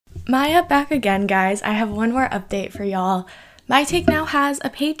Maya back again, guys. I have one more update for y'all. My Take now has a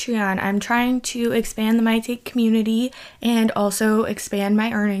Patreon. I'm trying to expand the My Take community and also expand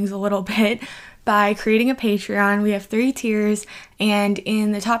my earnings a little bit by creating a Patreon. We have 3 tiers, and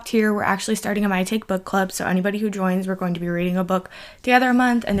in the top tier, we're actually starting a My Take book club. So anybody who joins, we're going to be reading a book together a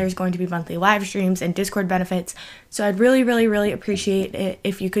month, and there's going to be monthly live streams and Discord benefits. So I'd really, really, really appreciate it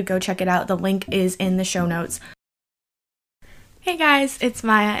if you could go check it out. The link is in the show notes. Hey guys, it's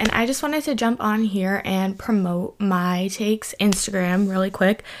Maya, and I just wanted to jump on here and promote My Take's Instagram really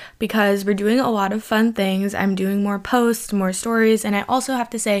quick because we're doing a lot of fun things. I'm doing more posts, more stories, and I also have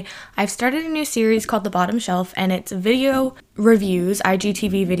to say I've started a new series called The Bottom Shelf, and it's video reviews,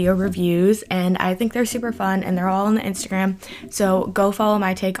 IGTV video reviews, and I think they're super fun, and they're all on the Instagram. So go follow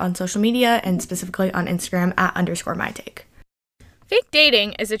My Take on social media, and specifically on Instagram @_MyTake. Fake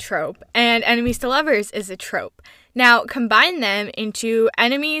dating is a trope, and enemies to lovers is a trope. Now, combine them into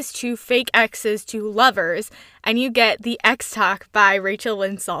enemies to fake exes to lovers, and you get The X Talk by Rachel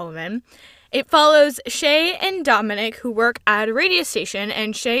Lynn Solomon. It follows Shay and Dominic, who work at a radio station,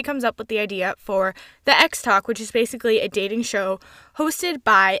 and Shay comes up with the idea for The X Talk, which is basically a dating show hosted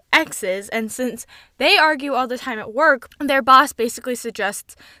by exes, and since they argue all the time at work, their boss basically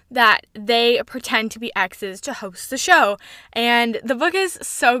suggests that they pretend to be exes to host the show. And the book is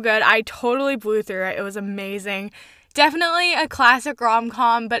so good. I totally blew through it. It was amazing. Definitely a classic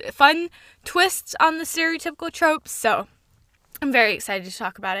rom-com, but fun twists on the stereotypical tropes, so I'm very excited to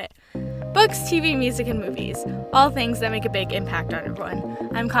talk about it. Books, TV, music, and movies. All things that make a big impact on everyone.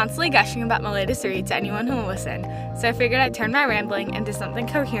 I'm constantly gushing about my latest read to anyone who will listen, so I figured I'd turn my rambling into something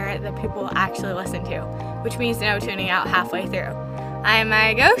coherent that people will actually listen to, which means no tuning out halfway through. I am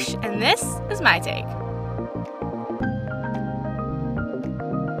Maya Ghosh, and this is My Take.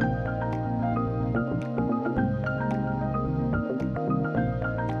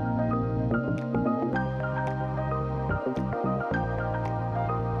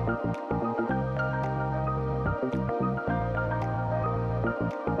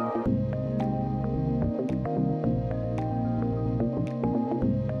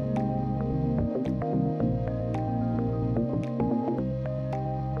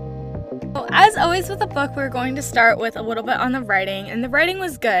 As always with a book, we're going to start with a little bit on the writing, and the writing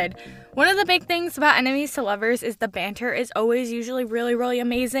was good. One of the big things about enemies to lovers is the banter is always usually really, really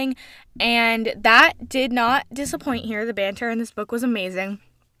amazing, and that did not disappoint here. The banter in this book was amazing.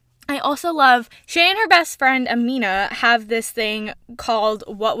 I also love Shay and her best friend Amina have this thing called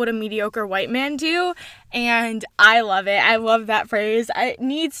 "What Would a Mediocre White Man Do?" and I love it. I love that phrase. It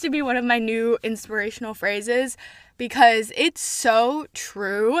needs to be one of my new inspirational phrases because it's so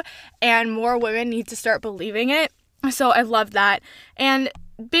true and more women need to start believing it. So I love that. And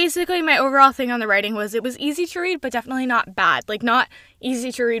basically my overall thing on the writing was it was easy to read, but definitely not bad. Like, not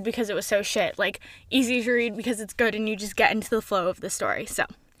easy to read because it was so shit. Like, easy to read because it's good and you just get into the flow of the story. So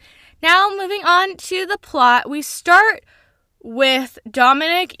now moving on to the plot, we start with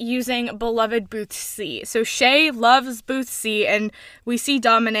Dominic using beloved Booth C. So Shay loves Booth C, and we see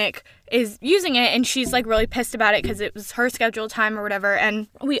Dominic is using it, and she's like really pissed about it because it was her scheduled time or whatever. And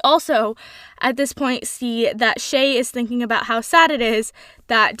we also at this point see that Shay is thinking about how sad it is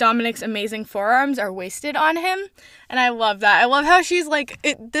that Dominic's amazing forearms are wasted on him, and I love that. I love how she's like,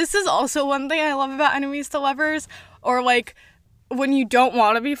 this is also one thing I love about enemies to lovers, or like when you don't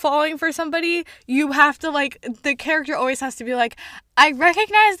want to be falling for somebody, you have to, like, the character always has to be like, I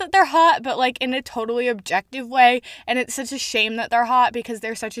recognize that they're hot, but like in a totally objective way, and it's such a shame that they're hot because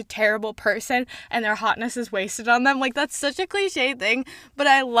they're such a terrible person and their hotness is wasted on them. Like, that's such a cliche thing, but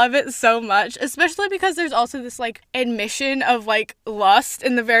I love it so much, especially because there's also this like admission of like lust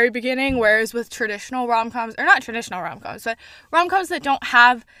in the very beginning, whereas with traditional rom-coms, or not traditional rom-coms, but rom-coms that don't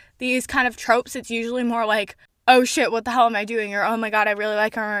have these kind of tropes, it's usually more like, oh shit, what the hell am I doing? Or, oh my god, I really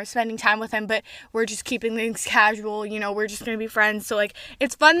like him, or spending time with him, but we're just keeping things casual, you know, we're just gonna be friends. So like,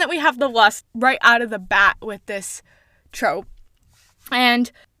 it's fun that we have the lust right out of the bat with this trope.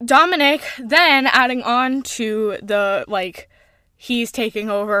 And Dominic then adding on to the like, he's taking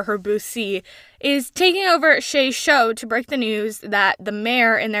over her Booth C, is taking over Shay's show to break the news that the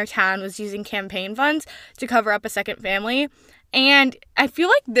mayor in their town was using campaign funds to cover up a second family. And I feel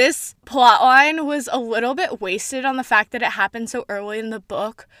like this plotline was a little bit wasted on the fact that it happened so early in the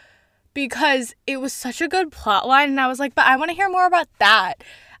book, because it was such a good plotline, and I was like, but I want to hear more about that,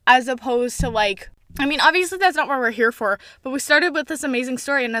 as opposed to like, I mean, obviously that's not what we're here for, but we started with this amazing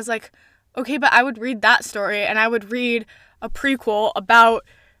story, and I was like, okay, but I would read that story, and I would read a prequel about,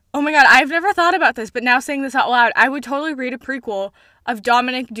 oh my god, I've never thought about this, but now saying this out loud, I would totally read a prequel of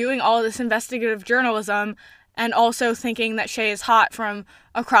Dominic doing all of this investigative journalism and also thinking that Shay is hot from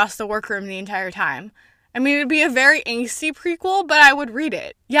across the workroom the entire time. I mean, it would be a very angsty prequel, but I would read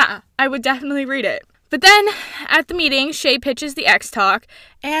it. Yeah, I would definitely read it. But then, at the meeting, Shay pitches the X talk,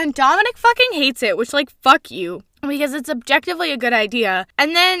 and Dominic fucking hates it, which, like, fuck you. Because it's objectively a good idea.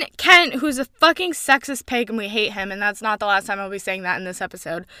 And then Kent, who's a fucking sexist pig, and we hate him, and that's not the last time I'll be saying that in this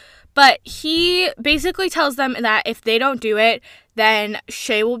episode. But he basically tells them that if they don't do it, then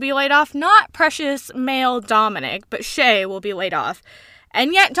Shay will be laid off. Not precious male Dominic, but Shay will be laid off.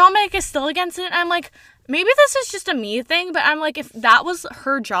 And yet Dominic is still against it. And I'm like, maybe this is just a me thing, but I'm like, if that was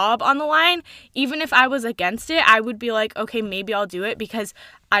her job on the line, even if I was against it, I would be like, okay, maybe I'll do it because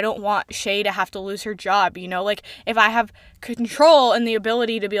I don't want Shay to have to lose her job, you know? Like, if I have control and the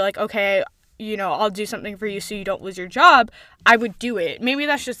ability to be like, okay, you know, I'll do something for you so you don't lose your job, I would do it. Maybe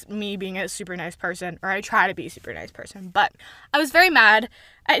that's just me being a super nice person, or I try to be a super nice person, but I was very mad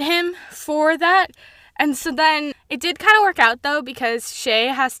at him for that. And so then it did kind of work out, though, because Shay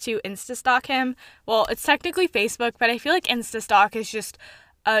has to Insta-stalk him. Well, it's technically Facebook, but I feel like Insta-stalk is just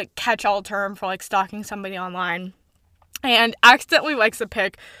a catch-all term for, like, stalking somebody online. And accidentally likes a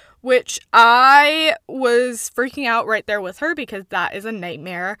pic, which I was freaking out right there with her because that is a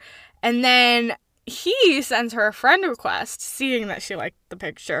nightmare. And then he sends her a friend request, seeing that she liked the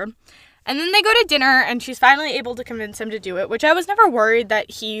picture. And then they go to dinner, and she's finally able to convince him to do it, which I was never worried that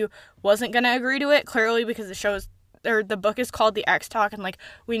he wasn't going to agree to it, clearly because the book is called The X Talk, and, like,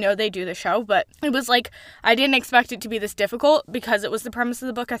 we know they do the show, but it was, like, I didn't expect it to be this difficult because it was the premise of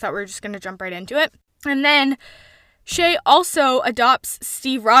the book. I thought we were just going to jump right into it. And then Shay also adopts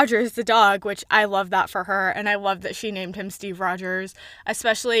Steve Rogers, the dog, which I love that for her, and I love that she named him Steve Rogers,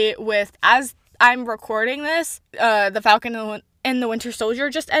 especially with, as I'm recording this, The Falcon and the Winter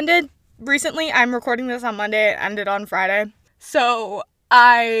Soldier just ended recently. I'm recording this on Monday. It ended on Friday. So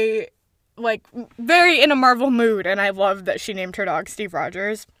I, like, very in a Marvel mood, and I love that she named her dog Steve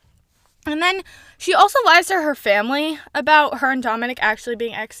Rogers. And then she also lies to her family about her and Dominic actually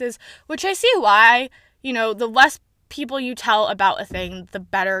being exes, which I see why. You know, the less people you tell about a thing, the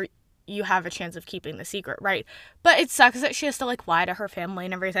better you have a chance of keeping the secret, right? But it sucks that she has to, like, lie to her family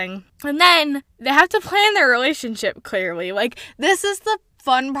and everything. And then they have to plan their relationship, clearly. Like, this is the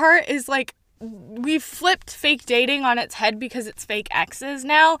fun part, is, like, we've flipped fake dating on its head because it's fake exes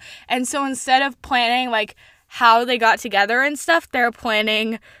now. And so instead of planning, like, how they got together and stuff, they're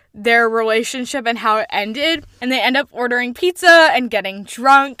planning their relationship and how it ended. And they end up ordering pizza and getting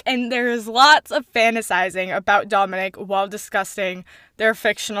drunk. And there's lots of fantasizing about Dominic while discussing their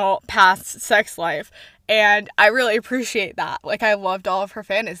fictional past sex life. And I really appreciate that. Like, I loved all of her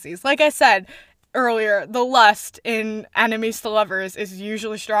fantasies. Like I said earlier, the lust in enemies to lovers is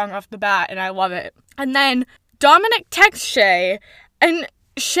usually strong off the bat, and I love it. And then Dominic texts Shay, and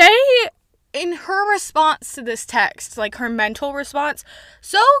Shay, in her response to this text, like her mental response,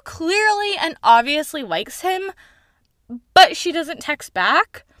 so clearly and obviously likes him, but she doesn't text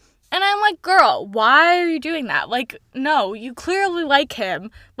back. And I'm like, girl, why are you doing that? Like, no, you clearly like him,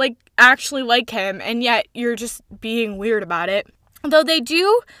 like, actually like him, and yet you're just being weird about it. Though they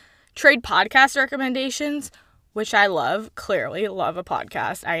do trade podcast recommendations, which I love, clearly love a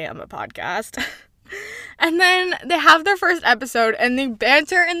podcast. I am a podcast. And then they have their first episode, and the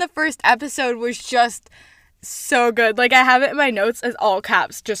banter in the first episode was just so good. Like, I have it in my notes as all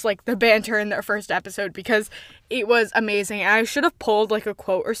caps, just like the banter in their first episode, because it was amazing. And I should have pulled like a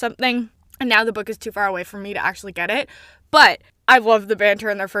quote or something, and now the book is too far away for me to actually get it. But I love the banter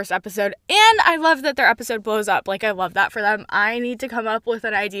in their first episode, and I love that their episode blows up. Like, I love that for them. I need to come up with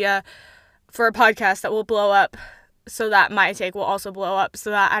an idea for a podcast that will blow up so that my take will also blow up, so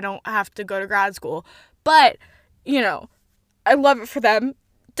that I don't have to go to grad school. But, you know, I love it for them.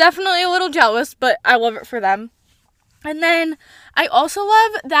 Definitely a little jealous, but I love it for them. And then I also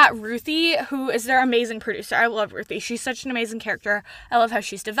love that Ruthie, who is their amazing producer. I love Ruthie. She's such an amazing character. I love how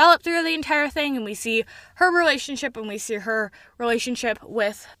she's developed through the entire thing, and we see her relationship, and we see her relationship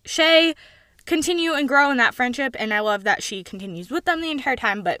with Shay continue and grow in that friendship, and I love that she continues with them the entire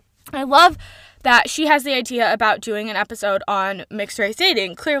time. But I love that she has the idea about doing an episode on mixed race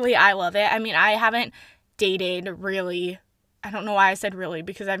dating. Clearly, I love it. I mean, I haven't dated really. I don't know why I said really,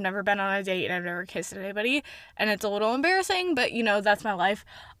 because I've never been on a date and I've never kissed anybody, and it's a little embarrassing, but, you know, that's my life.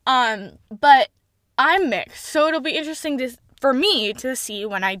 But I'm mixed, so it'll be interesting for me to see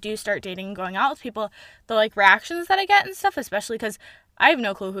when I do start dating and going out with people, the, like, reactions that I get and stuff, especially because I have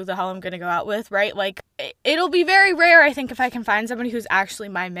no clue who the hell I'm going to go out with, right? Like, it'll be very rare, I think, if I can find somebody who's actually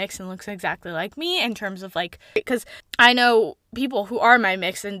my mix and looks exactly like me in terms of, like, because I know people who are my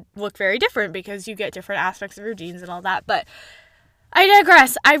mix and look very different because you get different aspects of your genes and all that, but I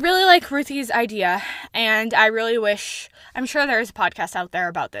digress. I really like Ruthie's idea, and I really wish, I'm sure there's a podcast out there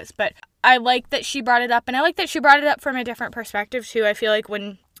about this, but I like that she brought it up, and I like that she brought it up from a different perspective, too. I feel like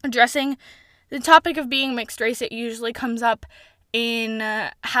when addressing the topic of being mixed race, it usually comes up in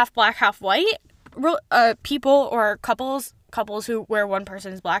half black, half white people or couples who where one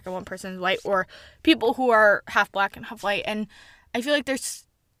person is black and one person is white, or people who are half black and half white, and I feel like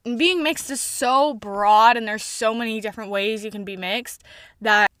being mixed is so broad and there's so many different ways you can be mixed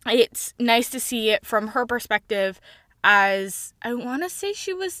that it's nice to see it from her perspective as, I want to say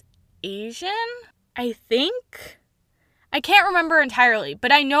she was Asian, I think. I can't remember entirely,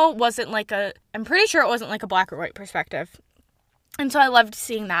 but I know it wasn't I'm pretty sure it wasn't like a black or white perspective. And so I loved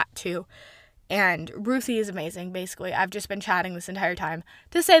seeing that too. And Ruthie is amazing, basically. I've just been chatting this entire time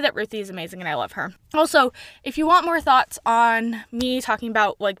to say that Ruthie is amazing and I love her. Also, if you want more thoughts on me talking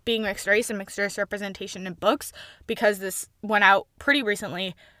about like being mixed race and mixed race representation in books, because this went out pretty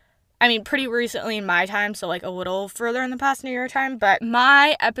recently in my time, so like a little further in the past New Year time, but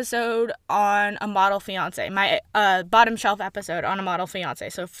my episode on A Model Fiancé, my bottom shelf episode on A Model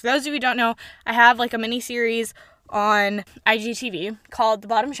Fiancé. So for those of you who don't know, I have like a mini series on IGTV called The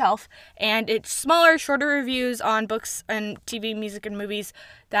Bottom Shelf, and it's smaller, shorter reviews on books and TV, music, and movies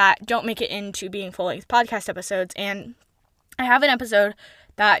that don't make it into being full-length podcast episodes. And I have an episode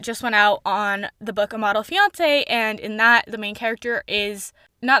that just went out on the book A Model Fiancé, and in that the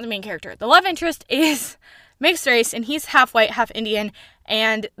love interest is mixed race, and he's half white, half Indian,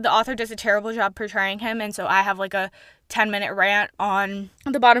 and the author does a terrible job portraying him, and so I have like a 10-minute rant on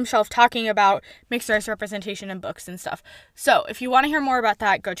The Bottom Shelf talking about mixed race representation in books and stuff. So if you want to hear more about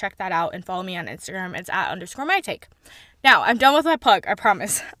that, go check that out and follow me on Instagram. It's @_mytake. Now, I'm done with my plug, I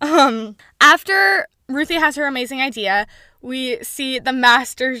promise. After Ruthie has her amazing idea, we see the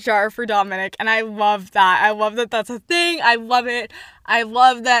master's jar for Dominic, and I love that. I love that that's a thing. I love it. I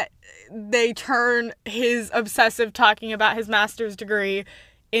love that they turn his obsessive talking about his master's degree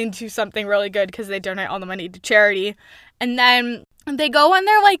into something really good because they donate all the money to charity. And then they go on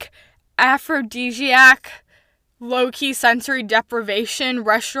their like aphrodisiac low-key sensory deprivation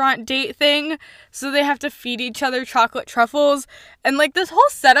restaurant date thing, so they have to feed each other chocolate truffles, and like this whole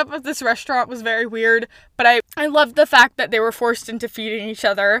setup of this restaurant was very weird, but I loved the fact that they were forced into feeding each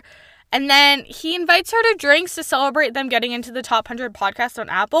other. And then he invites her to drinks to celebrate them getting into the top 100 podcast on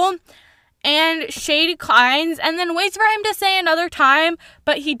Apple. And Shay declines and then waits for him to say another time,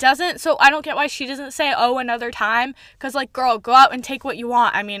 but he doesn't. So I don't get why she doesn't say, oh, another time. Because, like, girl, go out and take what you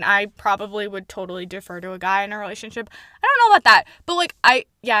want. I mean, I probably would totally defer to a guy in a relationship. I don't know about that. But, like, I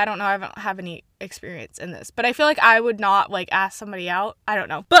don't know. I don't have any experience in this. But I feel like I would not, like, ask somebody out. I don't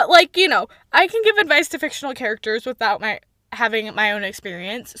know. But, like, you know, I can give advice to fictional characters without having my own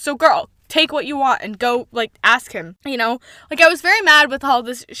experience. So, girl, take what you want and go, like, ask him, you know? Like, I was very mad with how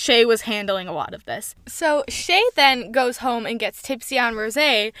Shay was handling a lot of this. So, Shay then goes home and gets tipsy on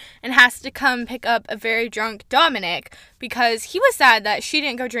rosé and has to come pick up a very drunk Dominic because he was sad that she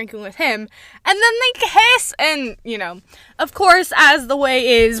didn't go drinking with him. And then they kiss and, you know, of course, as the way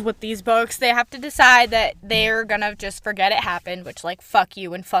is with these books, they have to decide that they're gonna just forget it happened, which, like, fuck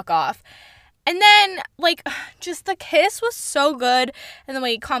you and fuck off. And then, like, just the kiss was so good. And the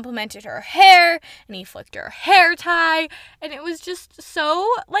way he complimented her hair, and he flicked her hair tie. And it was just so,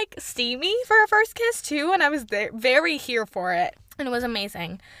 like, steamy for a first kiss, too. And I was very here for it. And it was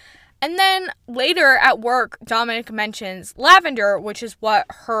amazing. And then later at work, Dominic mentions lavender, which is what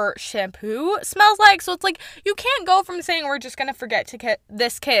her shampoo smells like. So it's like, you can't go from saying we're just going to forget to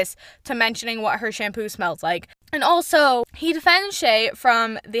this kiss to mentioning what her shampoo smells like. And also, he defends Shay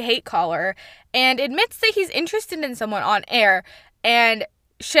from the hate caller and admits that he's interested in someone on air. And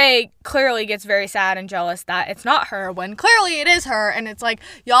Shay clearly gets very sad and jealous that it's not her when clearly it is her. And it's like,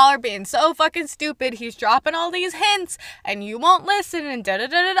 y'all are being so fucking stupid. He's dropping all these hints and you won't listen and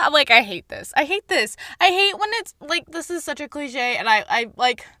da-da-da-da-da. Like, I hate this. I hate when it's like, this is such a cliche and I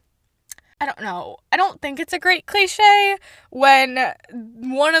don't know. I don't think it's a great cliche when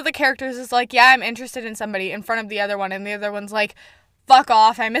one of the characters is like, yeah, I'm interested in somebody in front of the other one. And the other one's like, fuck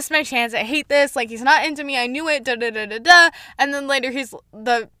off. I missed my chance. I hate this. Like, he's not into me. I knew it. Da-da-da-da-da. And then later he's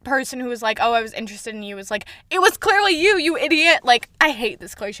the person who was like, oh, I was interested in you was like, it was clearly you idiot. Like, I hate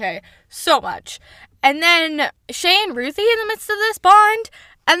this cliche so much. And then Shay and Ruthie in the midst of this bond.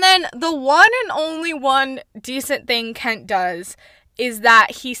 And then the one and only one decent thing Kent does is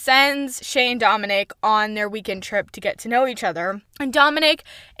that he sends Shay and Dominic on their weekend trip to get to know each other. And Dominic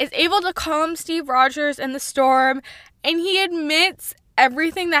is able to calm Steve Rogers in the storm, and he admits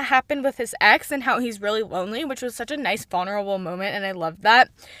everything that happened with his ex and how he's really lonely, which was such a nice, vulnerable moment, and I loved that.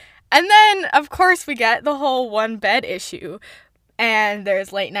 And then, of course, we get the whole one bed issue. and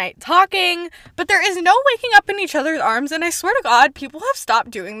there's late night talking, but there is no waking up in each other's arms, and I swear to God, people have stopped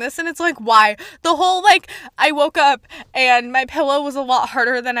doing this, and it's like, why? The whole, like, I woke up, and my pillow was a lot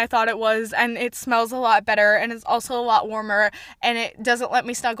harder than I thought it was, and it smells a lot better, and it's also a lot warmer, and it doesn't let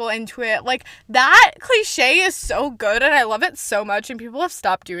me snuggle into it. Like, that cliche is so good, and I love it so much, and people have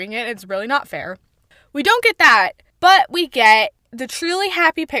stopped doing it. It's really not fair. We don't get that, but we get the truly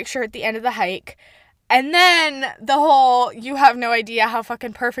happy picture at the end of the hike. And then the whole, you have no idea how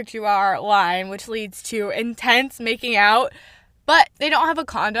fucking perfect you are line, which leads to intense making out. But they don't have a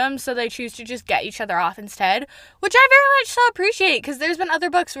condom, so they choose to just get each other off instead, which I very much so appreciate, because there's been other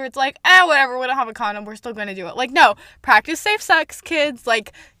books where it's like, whatever, we don't have a condom, we're still going to do it. Like, no, practice safe sex, kids.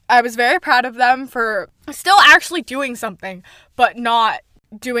 Like, I was very proud of them for still actually doing something, but not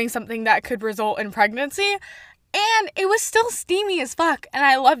doing something that could result in pregnancy. And it was still steamy as fuck, and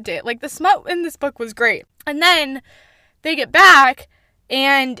I loved it. Like, the smut in this book was great. And then they get back,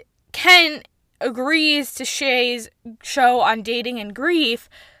 and Ken agrees to Shay's show on dating and grief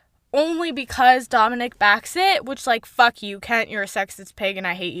only because Dominic backs it, which, like, fuck you, Kent, you're a sexist pig, and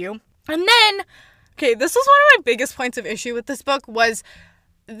I hate you. And then, okay, this was one of my biggest points of issue with this book, was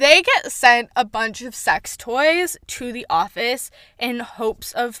they get sent a bunch of sex toys to the office in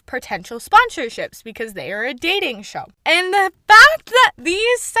hopes of potential sponsorships because they are a dating show. And the fact that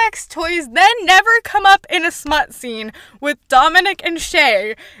these sex toys then never come up in a smut scene with Dominic and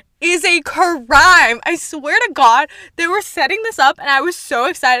Shay is a crime. I swear to God, they were setting this up and I was so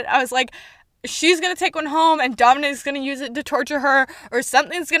excited. I was like, she's going to take one home and Dominic's going to use it to torture her, or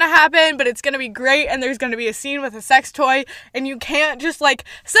something's going to happen, but it's going to be great and there's going to be a scene with a sex toy, and you can't just, like,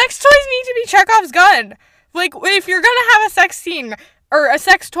 sex toys need to be Chekhov's gun. Like, if you're going to have a sex scene or a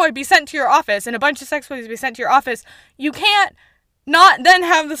sex toy be sent to your office and a bunch of sex toys be sent to your office, you can't not then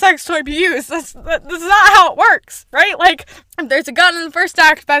have the sex toy be used. That's not how it works, right? Like, if there's a gun in the first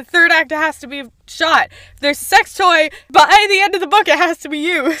act, by the third act it has to be shot. If there's a sex toy, by the end of the book it has to be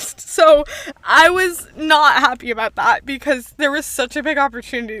used. So I was not happy about that because there was such a big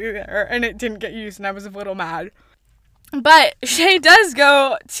opportunity there and it didn't get used, and I was a little mad. But Shay does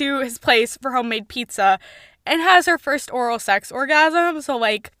go to his place for homemade pizza and has her first oral sex orgasm, so,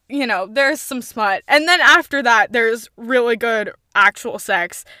 like, you know, there's some smut. And then after that, there's really good actual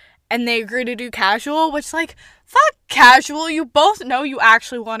sex, and they agree to do casual, which, like, fuck casual. You both know you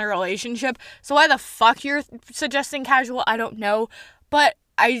actually want a relationship, so why the fuck you're suggesting casual, I don't know. But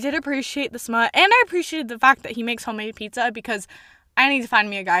I did appreciate the smut, and I appreciated the fact that he makes homemade pizza, because I need to find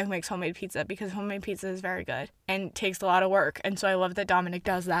me a guy who makes homemade pizza, because homemade pizza is very good and takes a lot of work, and so I love that Dominic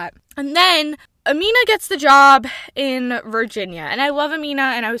does that. And then Amina gets the job in Virginia, and I love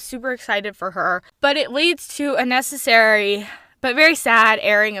Amina, and I was super excited for her, but it leads to a necessary but very sad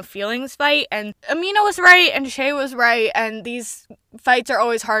airing of feelings fight, and Amina was right, and Shay was right, and these fights are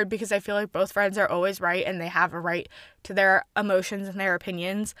always hard because I feel like both friends are always right, and they have a right to their emotions and their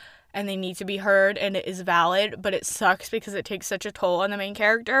opinions, and they need to be heard, and it is valid, but it sucks because it takes such a toll on the main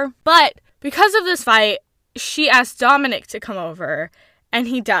character. But because of this fight, she asks Dominic to come over, and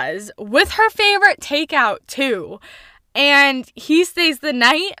he does, with her favorite takeout, too. And he stays the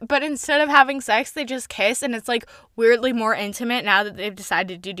night, but instead of having sex, they just kiss, and it's, like, weirdly more intimate now that they've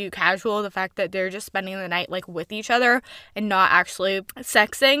decided to do casual, the fact that they're just spending the night, like, with each other and not actually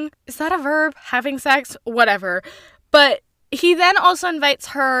sexing. Is that a verb? Having sex? Whatever. But he then also invites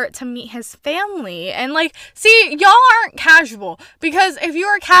her to meet his family. And, like, see, y'all aren't casual. Because if you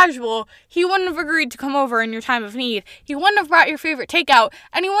were casual, he wouldn't have agreed to come over in your time of need. He wouldn't have brought your favorite takeout.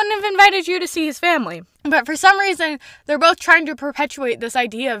 And he wouldn't have invited you to see his family. But for some reason, they're both trying to perpetuate this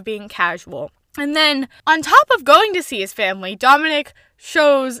idea of being casual. And then, on top of going to see his family, Dominic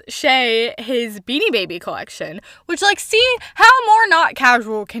shows Shay his Beanie Baby collection, which, like, see, how more not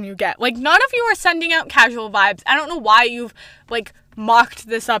casual can you get? Like, none of you are sending out casual vibes. I don't know why you've, like, mocked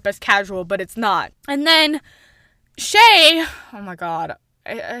this up as casual, but it's not. And then Shay, oh my God,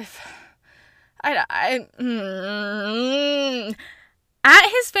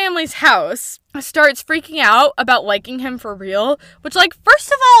 at his family's house, starts freaking out about liking him for real, which, like, first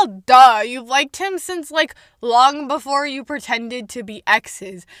of all, duh, you've liked him since, like, long before you pretended to be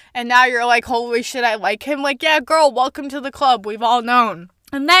exes, and now you're like, holy shit, I like him. Like, yeah, girl, welcome to the club, we've all known.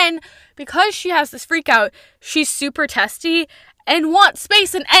 And then, because she has this freak out, she's super testy and wants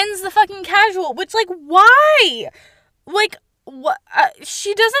space and ends the fucking casual, which, like, why? Like, what?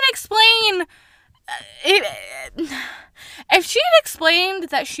 She doesn't explain it. If she had explained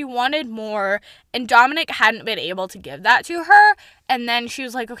that she wanted more and Dominic hadn't been able to give that to her, and then she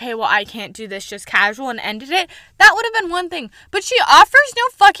was like, okay, well, I can't do this just casual, and ended it, that would have been one thing. But she offers no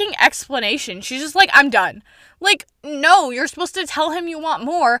fucking explanation. She's just like, I'm done. Like, no, you're supposed to tell him you want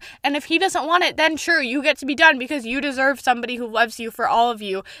more, and if he doesn't want it, then sure, you get to be done, because you deserve somebody who loves you for all of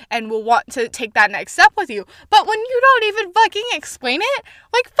you and will want to take that next step with you. But when you don't even fucking explain it,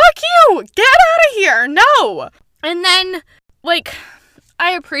 like, fuck you! Get out of here! No! And then, like,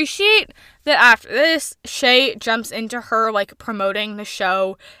 I appreciate that after this, Shay jumps into her, like, promoting the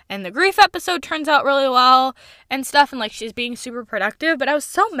show, and the grief episode turns out really well and stuff, and, like, she's being super productive, but I was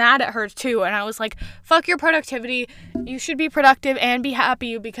so mad at her, too, and I was like, fuck your productivity, you should be productive and be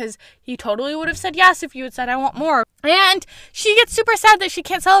happy, because he totally would have said yes if you had said, I want more. And she gets super sad that she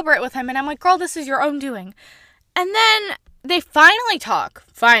can't celebrate with him, and I'm like, girl, this is your own doing. And then they finally talk,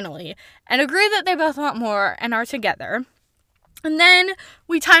 and agree that they both want more and are together. And then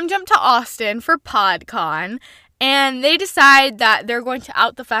we time jump to Austin for PodCon, and they decide that they're going to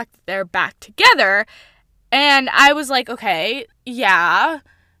out the fact that they're back together. And I was like, okay, yeah,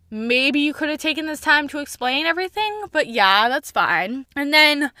 maybe you could have taken this time to explain everything, but yeah, that's fine. And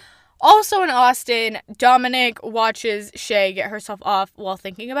then also in Austin, Dominic watches Shay get herself off while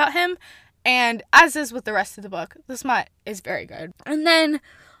thinking about him. And as is with the rest of the book, the smut is very good. And then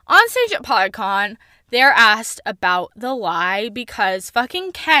on stage at PodCon, they're asked about the lie because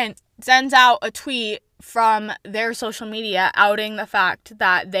fucking Kent sends out a tweet from their social media outing the fact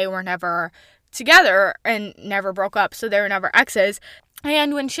that they were never together and never broke up, so they were never exes.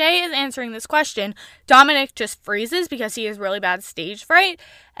 And when Shay is answering this question, Dominic just freezes because he has really bad stage fright.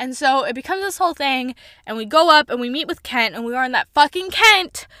 And so it becomes this whole thing, and we go up and we meet with Kent, and we learn that fucking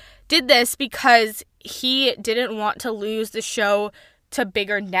Kent did this because he didn't want to lose the show to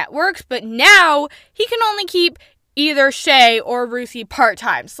bigger networks, but now he can only keep either Shay or Ruthie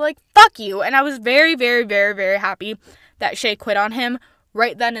part-time. So, like, fuck you. And I was very, very, very, very happy that Shay quit on him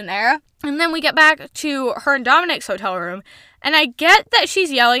right then and there. And then we get back to her and Dominic's hotel room, and I get that she's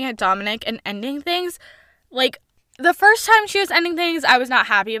yelling at Dominic and ending things. Like, the first time she was ending things, I was not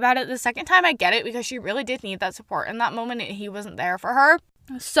happy about it. The second time, I get it, because she really did need that support in that moment, and he wasn't there for her.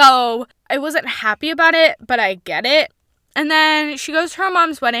 So I wasn't happy about it, but I get it. And then she goes to her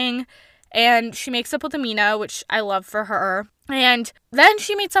mom's wedding, and she makes up with Amina, which I love for her. And then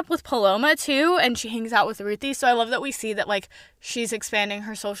she meets up with Paloma, too, and she hangs out with Ruthie. So I love that we see that, like, she's expanding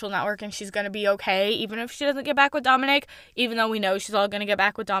her social network, and she's going to be okay, even if she doesn't get back with Dominic, even though we know she's all going to get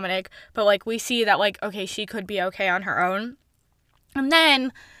back with Dominic. But, like, we see that, like, okay, she could be okay on her own. And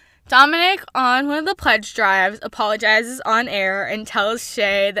then Dominic, on one of the pledge drives, apologizes on air and tells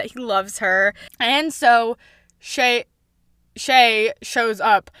Shay that he loves her. And so Shay shows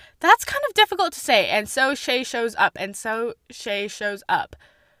up. That's kind of difficult to say. And so Shay shows up. And so Shay shows up.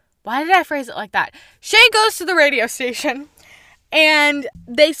 Why did I phrase it like that? Shay goes to the radio station, and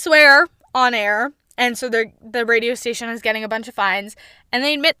they swear on air. And so the radio station is getting a bunch of fines. And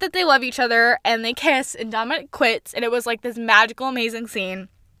they admit that they love each other, and they kiss, and Dominic quits. And it was like this magical, amazing scene.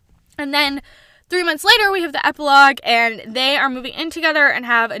 And then 3 months later, we have the epilogue, and they are moving in together and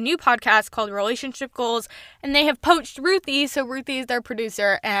have a new podcast called Relationship Goals, and they have poached Ruthie, so Ruthie is their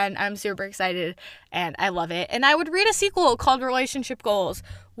producer, and I'm super excited, and I love it. And I would read a sequel called Relationship Goals,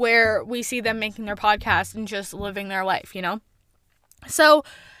 where we see them making their podcast and just living their life, you know? So,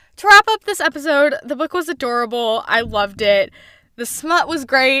 to wrap up this episode, the book was adorable. I loved it. The smut was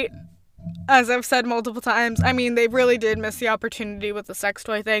great. As I've said multiple times, I mean, they really did miss the opportunity with the sex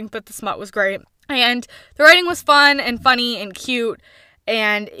toy thing, but the smut was great. And the writing was fun and funny and cute,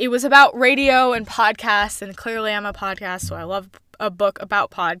 and it was about radio and podcasts, and clearly I'm a podcast, so I love a book about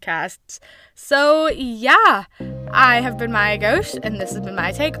podcasts. So, yeah, I have been Maya Ghosh, and this has been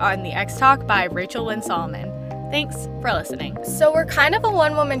my take on The X Talk by Rachel Lynn Solomon. Thanks for listening. So we're kind of a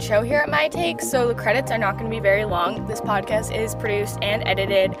one-woman show here at My Take, so the credits are not going to be very long. This podcast is produced and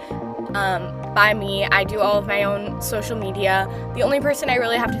edited by me. I do all of my own social media. The only person I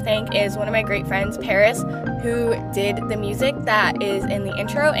really have to thank is one of my great friends, Paris, who did the music that is in the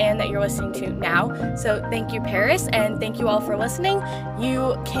intro and that you're listening to now. So thank you, Paris, and thank you all for listening.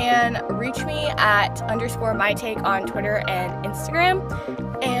 You can reach me at _mytake on Twitter and Instagram.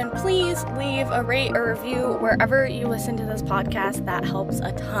 And please leave a rate or review wherever you listen to this podcast. That helps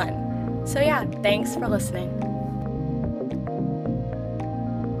a ton. So yeah, thanks for listening.